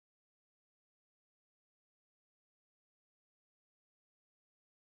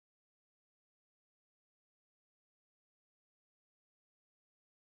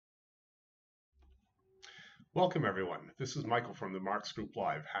Welcome everyone. This is Michael from the Marks Group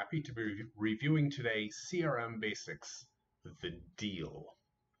Live. Happy to be reviewing today CRM Basics, the deal.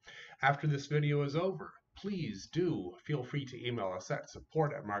 After this video is over, please do feel free to email us at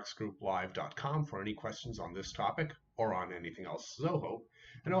support@marksgrouplive.com for any questions on this topic or on anything else Zoho.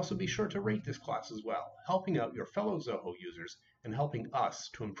 And also be sure to rate this class as well, helping out your fellow Zoho users and helping us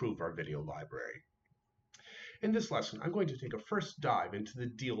to improve our video library. In this lesson, I'm going to take a first dive into the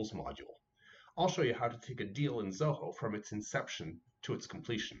Deals module. I'll show you how to take a deal in Zoho from its inception to its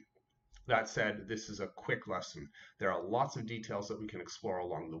completion. That said, this is a quick lesson. There are lots of details that we can explore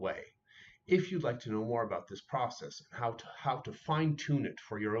along the way. If you'd like to know more about this process and how to fine-tune it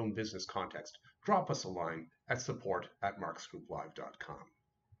for your own business context, drop us a line at support@marksgrouplive.com.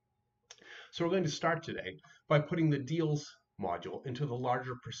 So we're going to start today by putting the Deals module into the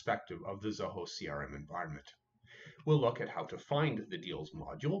larger perspective of the Zoho CRM environment. We'll look at how to find the Deals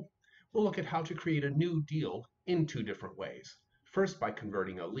module. We'll look at how to create a new deal in two different ways. First by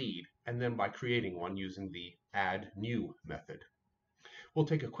converting a lead, and then by creating one using the Add New method. We'll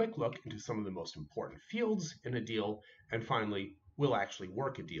take a quick look into some of the most important fields in a deal, and finally, we'll actually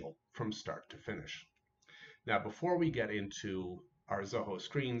work a deal from start to finish. Now, before we get into our Zoho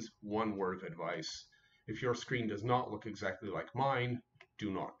screens, one word of advice. If your screen does not look exactly like mine, do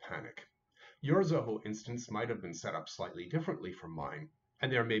not panic. Your Zoho instance might have been set up slightly differently from mine,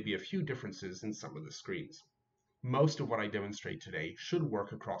 and there may be a few differences in some of the screens. Most of what I demonstrate today should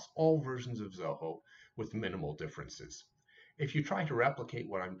work across all versions of Zoho with minimal differences. If you try to replicate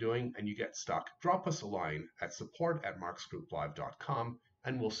what I'm doing and you get stuck, drop us a line at support@marksgrouplive.com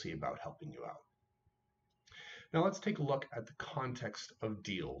and we'll see about helping you out. Now let's take a look at the context of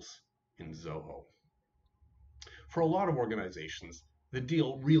deals in Zoho. For a lot of organizations, the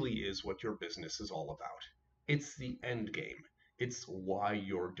deal really is what your business is all about. It's the end game. It's why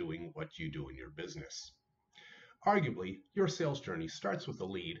you're doing what you do in your business. Arguably, your sales journey starts with a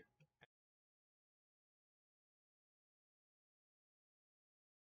lead.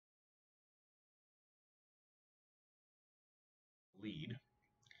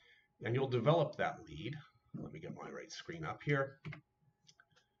 And you'll develop that lead. Let me get my right screen up here.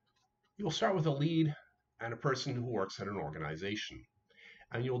 You'll start with a lead and a person who works at an organization.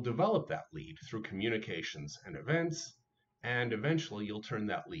 And you'll develop that lead through communications and events, and eventually you'll turn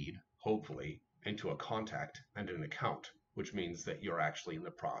that lead, hopefully, into a contact and an account, which means that you're actually in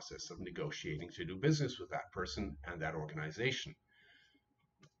the process of negotiating to do business with that person and that organization.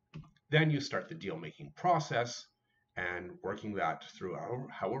 Then you start the deal-making process, and working that through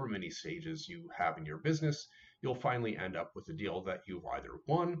however many stages you have in your business, you'll finally end up with a deal that you've either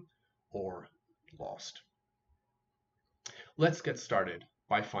won or lost. Let's get started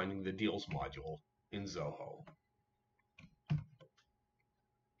by finding the Deals module in Zoho.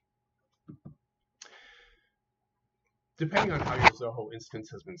 Depending on how your Zoho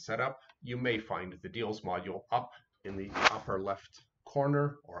instance has been set up, you may find the Deals module up in the upper left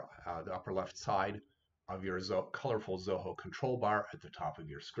corner or the upper left side of your colorful Zoho control bar at the top of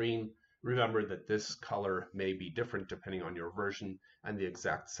your screen. Remember that this color may be different depending on your version, and the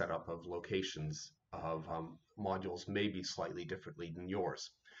exact setup of locations of modules may be slightly differently than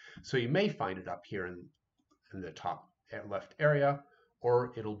yours. So you may find it up here in the top left area,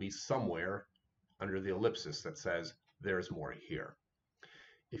 or it'll be somewhere under the ellipsis that says there's more here.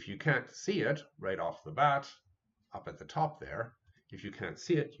 If you can't see it right off the bat, up at the top there, if you can't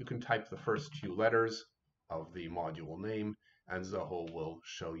see it, you can type the first few letters of the module name, and Zoho will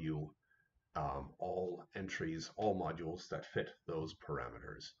show you all entries, all modules that fit those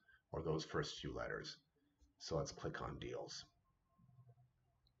parameters or those first few letters. So let's click on Deals.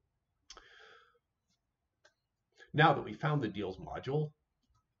 Now that we found the Deals module,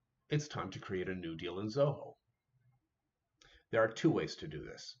 it's time to create a new deal in Zoho. There are two ways to do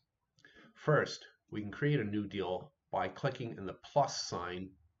this. First, we can create a new deal by clicking in the plus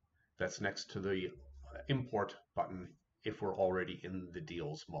sign that's next to the import button if we're already in the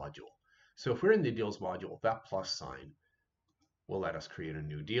Deals module. So if we're in the Deals module, that plus sign will let us create a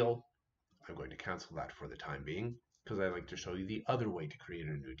new deal. I'm going to cancel that for the time being because I'd like to show you the other way to create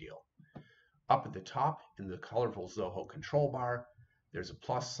a new deal. Up at the top in the colorful Zoho control bar, there's a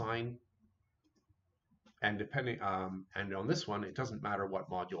plus sign. And and on this one, it doesn't matter what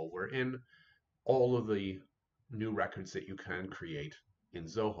module we're in. All of the new records that you can create in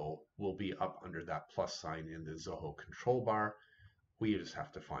Zoho will be up under that plus sign in the Zoho control bar. We just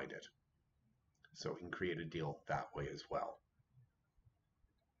have to find it. So we can create a deal that way as well.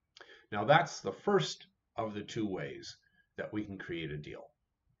 Now that's the first of the two ways that we can create a deal.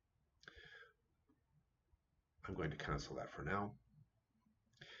 I'm going to cancel that for now.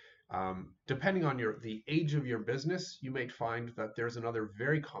 Depending on the age of your business, you might find that there's another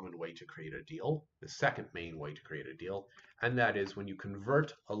very common way to create a deal, the second main way to create a deal, and that is when you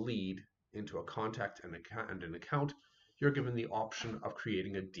convert a lead into a contact and an account, you're given the option of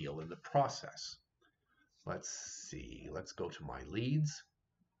creating a deal in the process. Let's see, let's go to my leads.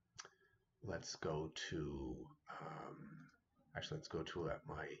 Let's go to, actually let's go to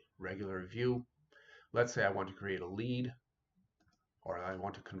my regular view. Let's say I want to create a lead, or I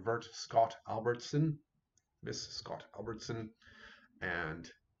want to convert Scott Albertson, Miss Scott Albertson,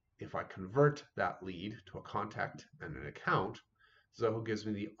 and if I convert that lead to a contact and an account, Zoho gives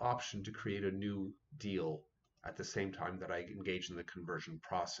me the option to create a new deal at the same time that I engage in the conversion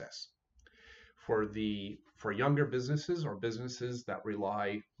process. For younger businesses or businesses that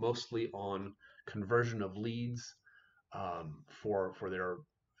rely mostly on conversion of leads for their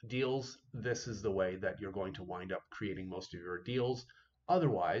deals, this is the way that you're going to wind up creating most of your deals.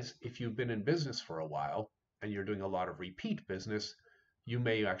 Otherwise, if you've been in business for a while and you're doing a lot of repeat business, you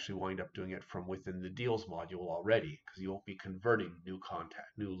may actually wind up doing it from within the deals module already, because you won't be converting new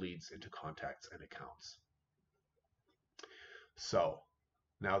leads into contacts and accounts. So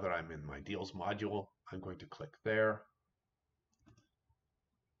now that I'm in my deals module, I'm going to click there,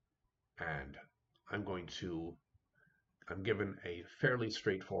 and I'm given a fairly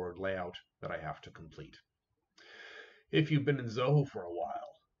straightforward layout that I have to complete. If you've been in Zoho for a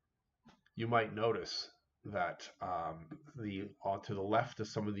while, you might notice that to the left of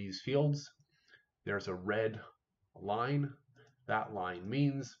some of these fields, there's a red line. That line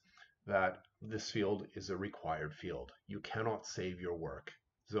means that this field is a required field. You cannot save your work.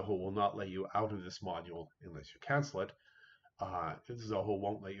 Zoho will not let you out of this module unless you cancel it. Zoho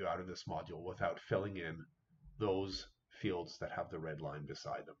won't let you out of this module without filling in those fields that have the red line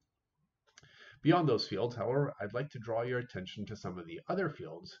beside them. Beyond those fields, however, I'd like to draw your attention to some of the other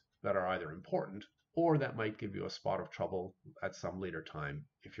fields that are either important or that might give you a spot of trouble at some later time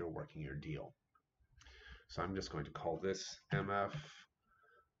if you're working your deal. So I'm just going to call this MF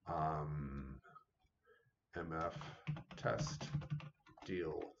test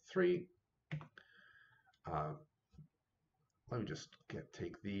deal 3. Let me just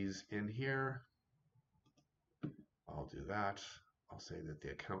take these in here. I'll do that. I'll say that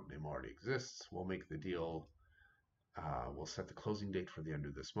the account name already exists. We'll make the deal. We'll set the closing date for the end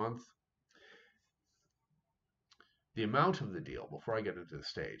of this month. The amount of the deal, before I get into the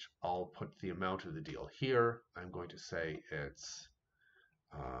stage, I'll put the amount of the deal here. I'm going to say it's,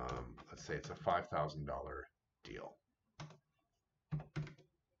 let's say it's a $5,000 deal.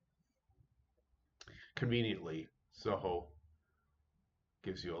 Conveniently, Zoho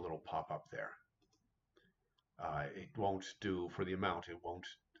gives you a little pop-up there. It won't do for the amount.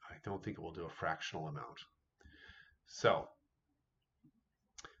 I don't think it will do a fractional amount. So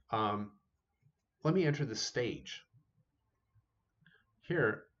let me enter the stage.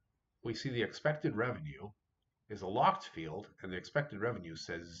 Here we see the expected revenue is a locked field, and the expected revenue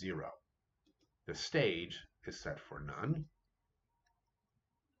says 0. The stage is set for none.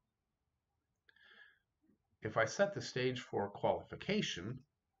 If I set the stage for qualification,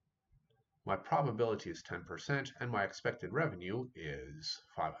 my probability is 10%, and my expected revenue is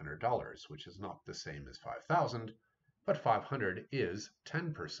 $500, which is not the same as 5,000, but 500 is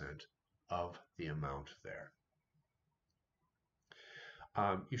 10% of the amount there.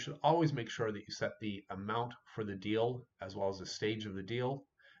 You should always make sure that you set the amount for the deal as well as the stage of the deal.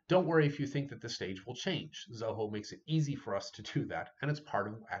 Don't worry if you think that the stage will change. Zoho makes it easy for us to do that, and it's part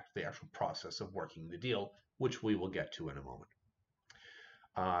of the actual process of working the deal, which we will get to in a moment.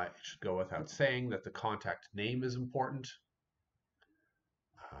 It should go without saying that the contact name is important.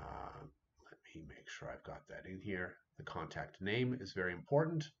 Let me make sure I've got that in here. The contact name is very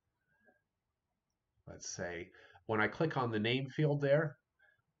important. Let's say when I click on the name field there,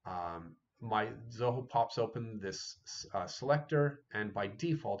 my Zoho pops open this selector, and by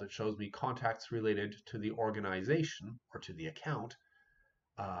default it shows me contacts related to the organization or to the account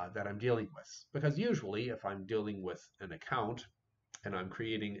that I'm dealing with. Because usually if I'm dealing with an account and I'm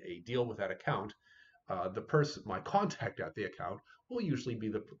creating a deal with that account, my contact at the account will usually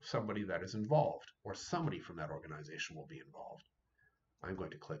be somebody that is involved, or somebody from that organization will be involved. I'm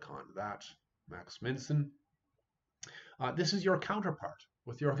going to click on that, Max Minson. This is your counterpart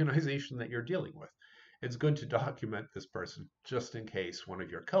with the organization that you're dealing with. It's good to document this person just in case one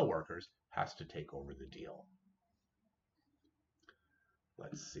of your coworkers has to take over the deal.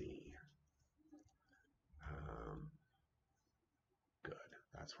 Let's see. Good,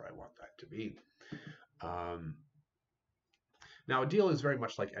 that's where I want that to be. Now a deal is very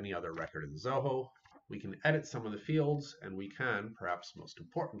much like any other record in Zoho. we can edit some of the fields, and we can, perhaps most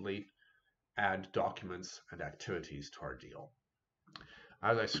importantly, add documents and activities to our deal.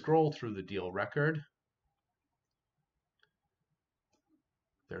 As I scroll through the deal record,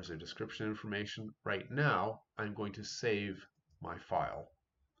 there's a description information. Right now, I'm going to save my file.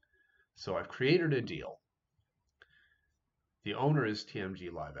 So I've created a deal. The owner is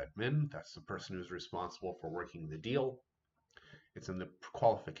TMG Live Admin. That's the person who's responsible for working the deal. It's in the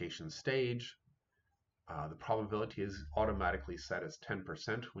qualification stage. The probability is automatically set as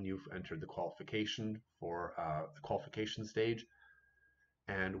 10% when you've entered the qualification for the qualification stage.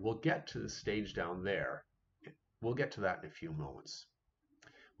 And we'll get to the stage down there. We'll get to that in a few moments.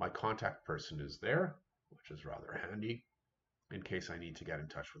 My contact person is there, which is rather handy in case I need to get in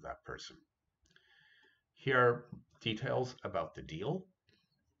touch with that person. Here are details about the deal.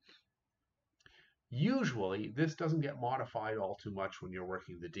 Usually, this doesn't get modified all too much when you're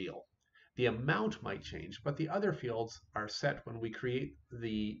working the deal. The amount might change, but the other fields are set when we create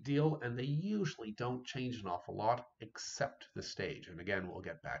the deal, and they usually don't change an awful lot except the stage. And again, we'll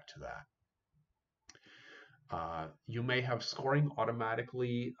get back to that. You may have scoring automatic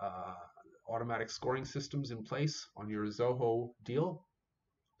scoring systems in place on your Zoho deal.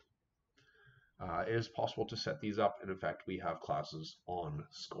 It is possible to set these up, and in fact, we have classes on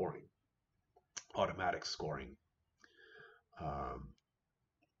scoring, automatic scoring.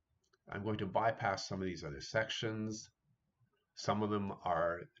 I'm going to bypass some of these other sections. Some of them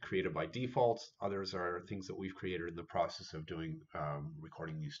are created by default. Others are things that we've created in the process of doing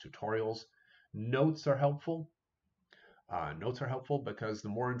recording these tutorials. Notes are helpful. Notes are helpful because the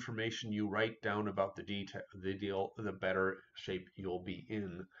more information you write down about the deal, the better shape you'll be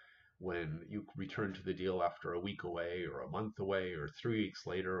in when you return to the deal after a week away, or a month away, or 3 weeks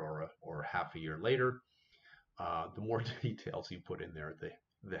later, or half a year later. The more details you put in there,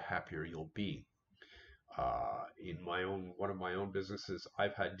 the happier you'll be. In one of my own businesses,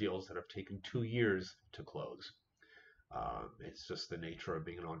 I've had deals that have taken 2 years to close. It's just the nature of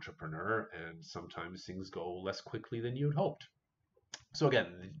being an entrepreneur, and sometimes things go less quickly than you'd hoped. So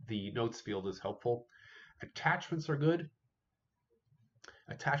again, the notes field is helpful. Attachments are good.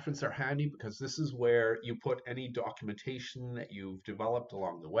 Attachments are handy because this is where you put any documentation that you've developed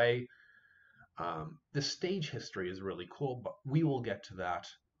along the way. The stage history is really cool, but we will get to that.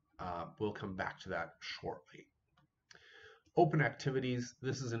 We'll come back to that shortly. Open activities,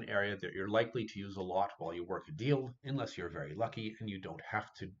 this is an area that you're likely to use a lot while you work a deal, unless you're very lucky and you don't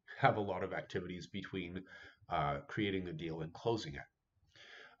have to have a lot of activities between creating the deal and closing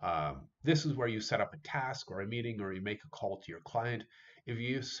it. This is where you set up a task or a meeting, or you make a call to your client. If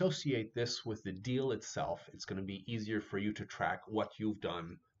you associate this with the deal itself, it's going to be easier for you to track what you've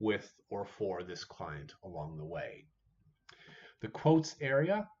done with or for this client along the way. The quotes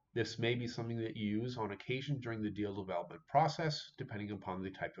area, this may be something that you use on occasion during the deal development process, depending upon the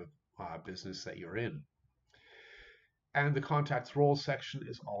type of business that you're in. And the contacts roles section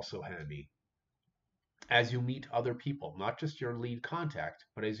is also handy. As you meet other people, not just your lead contact,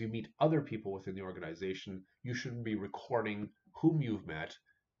 but as you meet other people within the organization, you should be recording whom you've met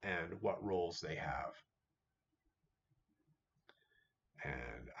and what roles they have.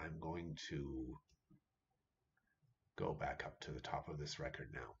 And I'm going to go back up to the top of this record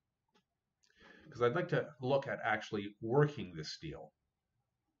now, because I'd like to look at actually working this deal,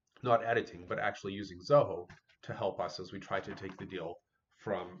 not editing, but actually using Zoho to help us as we try to take the deal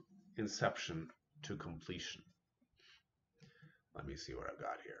from inception to completion. Let me see what I've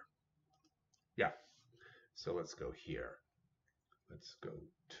got here. Yeah, so let's go here. Let's go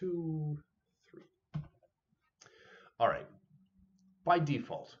 2, 3. All right, by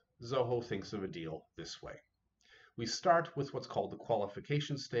default, Zoho thinks of a deal this way. We start with what's called the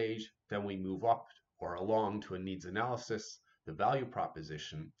qualification stage, then we move up or along to a needs analysis, the value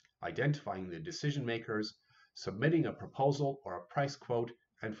proposition, identifying the decision makers, submitting a proposal or a price quote,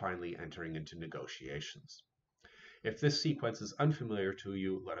 and finally entering into negotiations. If this sequence is unfamiliar to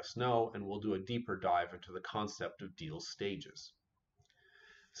you, let us know, and we'll do a deeper dive into the concept of deal stages.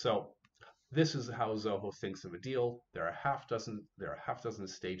 So this is how Zoho thinks of a deal. There are a half dozen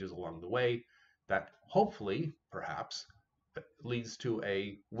stages along the way that hopefully, perhaps, leads to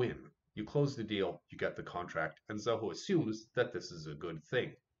a win. You close the deal, you get the contract, and Zoho assumes that this is a good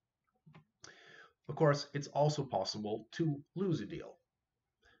thing. Of course, it's also possible to lose a deal,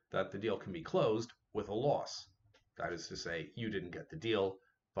 that the deal can be closed with a loss. That is to say, you didn't get the deal,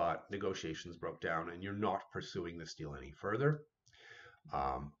 but negotiations broke down and you're not pursuing this deal any further.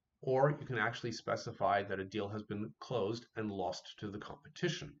 Or you can actually specify that a deal has been closed and lost to the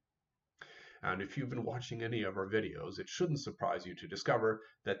competition. And if you've been watching any of our videos, it shouldn't surprise you to discover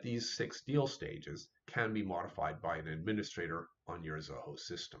that these 6 deal stages can be modified by an administrator on your Zoho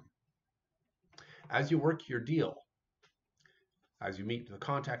system. As you work your deal, as you meet the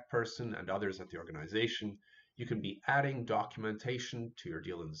contact person and others at the organization, you can be adding documentation to your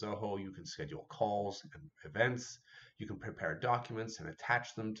deal in Zoho. You can schedule calls and events. You can prepare documents and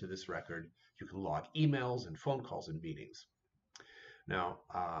attach them to this record. You can log emails and phone calls and meetings. Now,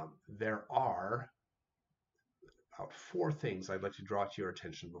 there are about 4 things I'd like to draw to your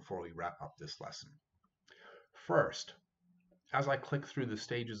attention before we wrap up this lesson. First, as I click through the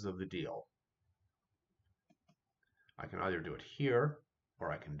stages of the deal, I can either do it here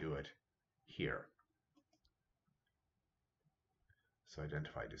or I can do it here. So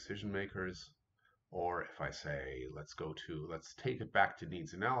identify decision makers, or if I say, let's take it back to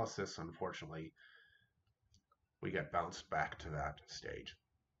needs analysis, unfortunately, we get bounced back to that stage.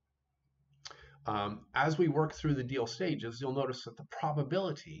 As we work through the deal stages, you'll notice that the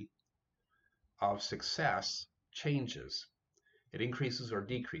probability of success changes. It increases or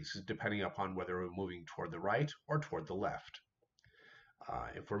decreases depending upon whether we're moving toward the right or toward the left.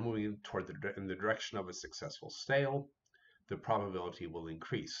 If we're moving in the direction of a successful sale, the probability will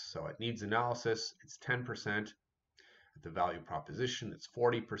increase. So at needs analysis, it's 10%. At the value proposition, it's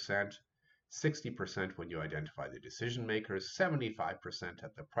 40%. 60% when you identify the decision makers, 75%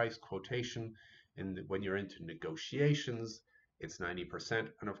 at the price quotation, and when you're into negotiations, it's 90%.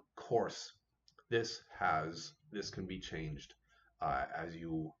 And of course, this can be changed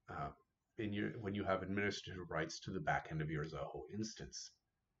when you have administrative rights to the back end of your Zoho instance.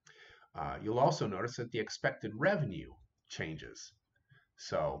 You'll also notice that the expected revenue changes.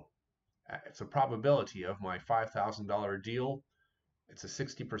 So it's a probability of my $5,000 deal. It's a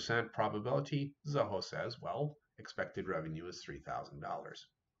 60% probability. Zoho says, well, expected revenue is $3,000.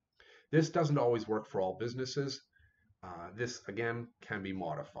 This doesn't always work for all businesses. This, again, can be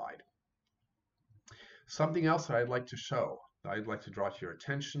modified. Something else that I'd like to show, that I'd like to draw to your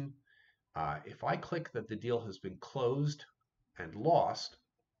attention, if I click that the deal has been closed and lost,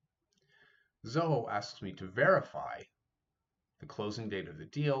 Zoho asks me to verify the closing date of the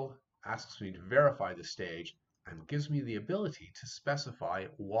deal, asks me to verify the stage, and gives me the ability to specify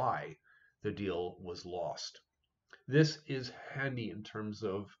why the deal was lost. This is handy in terms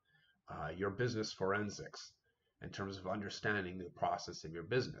of your business forensics, in terms of understanding the process of your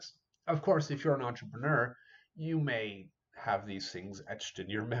business. Of course, if you're an entrepreneur, you may have these things etched in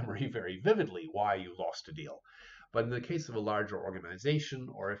your memory very vividly, why you lost a deal. But in the case of a larger organization,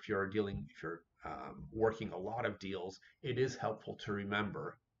 or if you're working a lot of deals, it is helpful to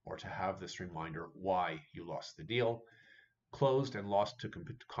remember or to have this reminder why you lost the deal. Closed and lost to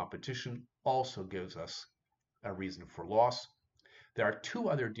competition also gives us a reason for loss. There are 2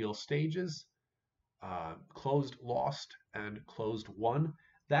 other deal stages, closed lost and closed won.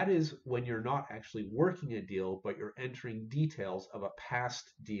 That is when you're not actually working a deal, but you're entering details of a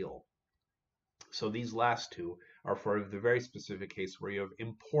past deal. So these last 2 are for the very specific case where you have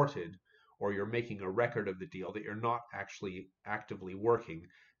imported or you're making a record of the deal that you're not actually actively working,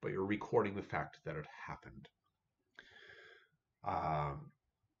 but you're recording the fact that it happened.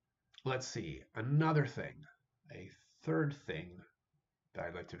 Let's see, another thing, a third thing that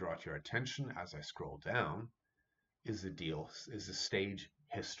I'd like to draw to your attention as I scroll down is the stage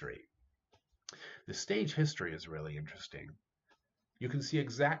history. The stage history is really interesting. You can see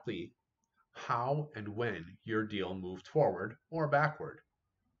exactly how and when your deal moved forward or backward.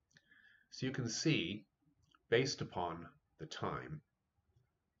 So you can see, based upon the time,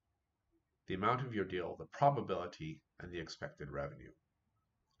 the amount of your deal, the probability, and the expected revenue.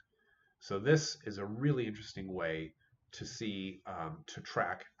 So this is a really interesting way to see, to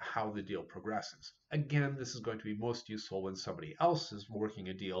track how the deal progresses. Again, this is going to be most useful when somebody else is working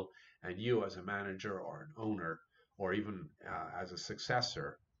a deal and you as a manager or an owner, or even as a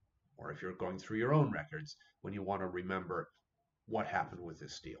successor, or if you're going through your own records, when you want to remember what happened with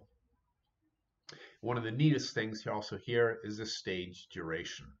this deal. One of the neatest things also here is the stage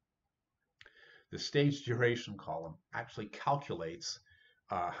duration. The stage duration column actually calculates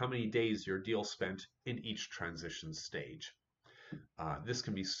how many days your deal spent in each transition stage. This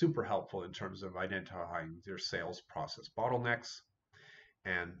can be super helpful in terms of identifying your sales process bottlenecks.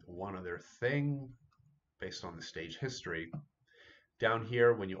 And one other thing, based on the stage history, down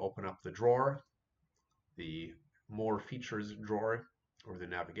here when you open up the drawer, the more features drawer or the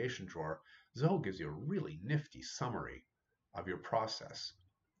navigation drawer, Zoho gives you a really nifty summary of your process.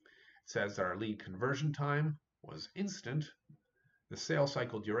 It says our lead conversion time was instant, the sales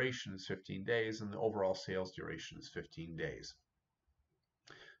cycle duration is 15 days, and the overall sales duration is 15 days.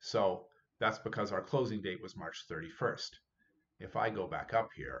 So That's because our closing date was March 31st. If I go back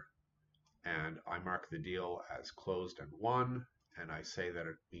up here and I mark the deal as closed and won, and I say that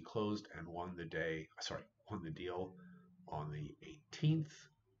we closed and won the deal on the 18th,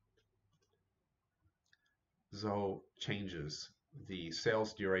 Zoho changes the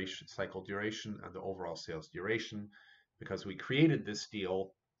sales duration, cycle duration, and the overall sales duration because we created this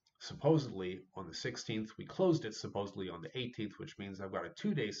deal supposedly on the 16th. We closed it supposedly on the 18th, which means I've got a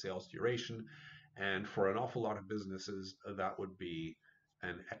 2-day sales duration. And for an awful lot of businesses, that would be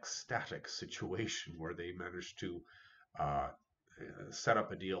an ecstatic situation where they managed to set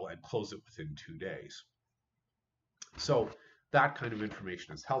up a deal and close it within 2 days. So that kind of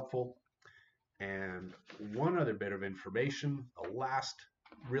information is helpful. And one other bit of information, the last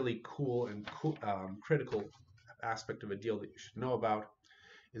really cool and critical aspect of a deal that you should know about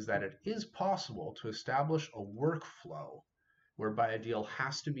is that it is possible to establish a workflow whereby a deal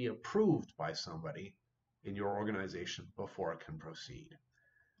has to be approved by somebody in your organization before it can proceed.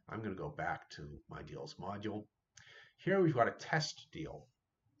 I'm going to go back to my deals module. Here we've got a test deal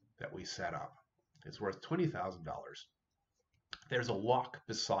that we set up. It's worth $20,000. There's a lock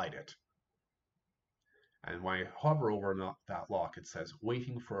beside it. And when I hover over that lock, it says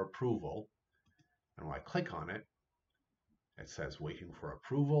waiting for approval. And when I click on it, it says waiting for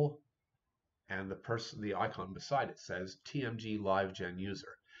approval. And the icon beside it says TMG Live Gen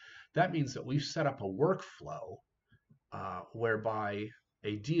User. That means that we've set up a workflow whereby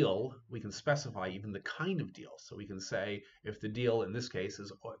a deal, we can specify even the kind of deal. So we can say if the deal in this case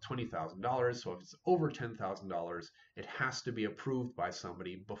is $20,000, so if it's over $10,000, it has to be approved by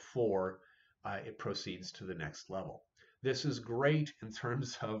somebody before it proceeds to the next level. This is great in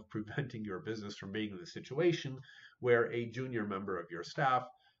terms of preventing your business from being in the situation where a junior member of your staff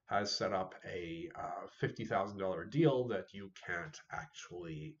has set up a $50,000 deal that you can't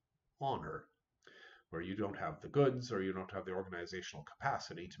actually honor, where you don't have the goods or you don't have the organizational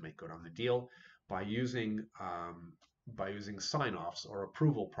capacity to make good on the deal. By using sign-offs or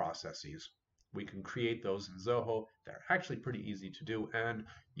approval processes, we can create those in Zoho. They're actually pretty easy to do, and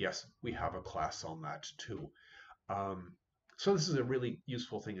yes, we have a class on that too. So this is a really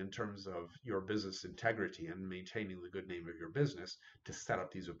useful thing in terms of your business integrity and maintaining the good name of your business to set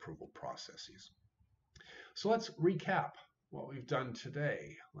up these approval processes. So let's recap what we've done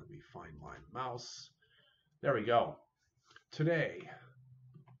today. Let me find my mouse. There we go. Today,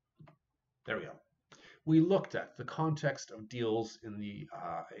 there we go. We looked at the context of deals in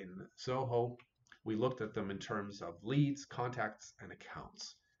Zoho. We looked at them in terms of leads, contacts, and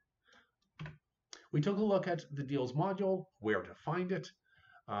accounts. We took a look at the deals module, where to find it.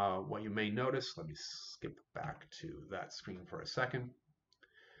 What you may notice, let me skip back to that screen for a second.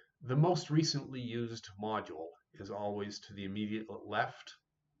 The most recently used module is always to the immediate left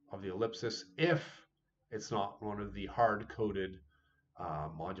of the ellipsis if it's not one of the hard-coded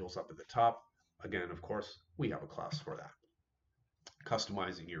modules up at the top. Again, of course, we have a class for that.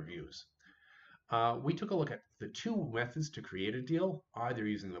 Customizing your views. We took a look at the two methods to create a deal, either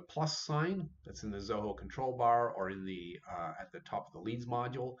using the plus sign that's in the Zoho control bar or in the at the top of the leads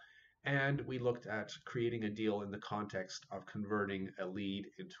module. And we looked at creating a deal in the context of converting a lead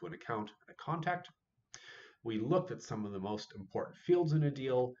into an account and a contact. We looked at some of the most important fields in a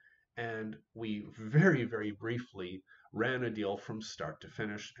deal, and we very, very briefly ran a deal from start to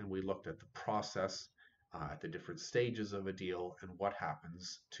finish, and we looked at the process at the different stages of a deal and what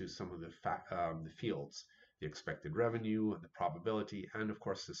happens to some of the fields, the expected revenue and the probability, and of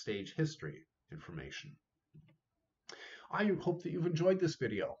course the stage history information. I hope that you've enjoyed this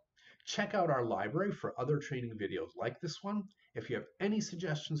video. Check out our library for other training videos like this one. If you have any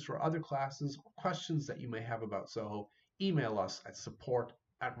suggestions for other classes or questions that you may have about Zoho, email us at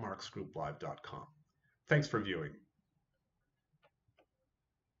support@marksgrouplive.com. Thanks for viewing.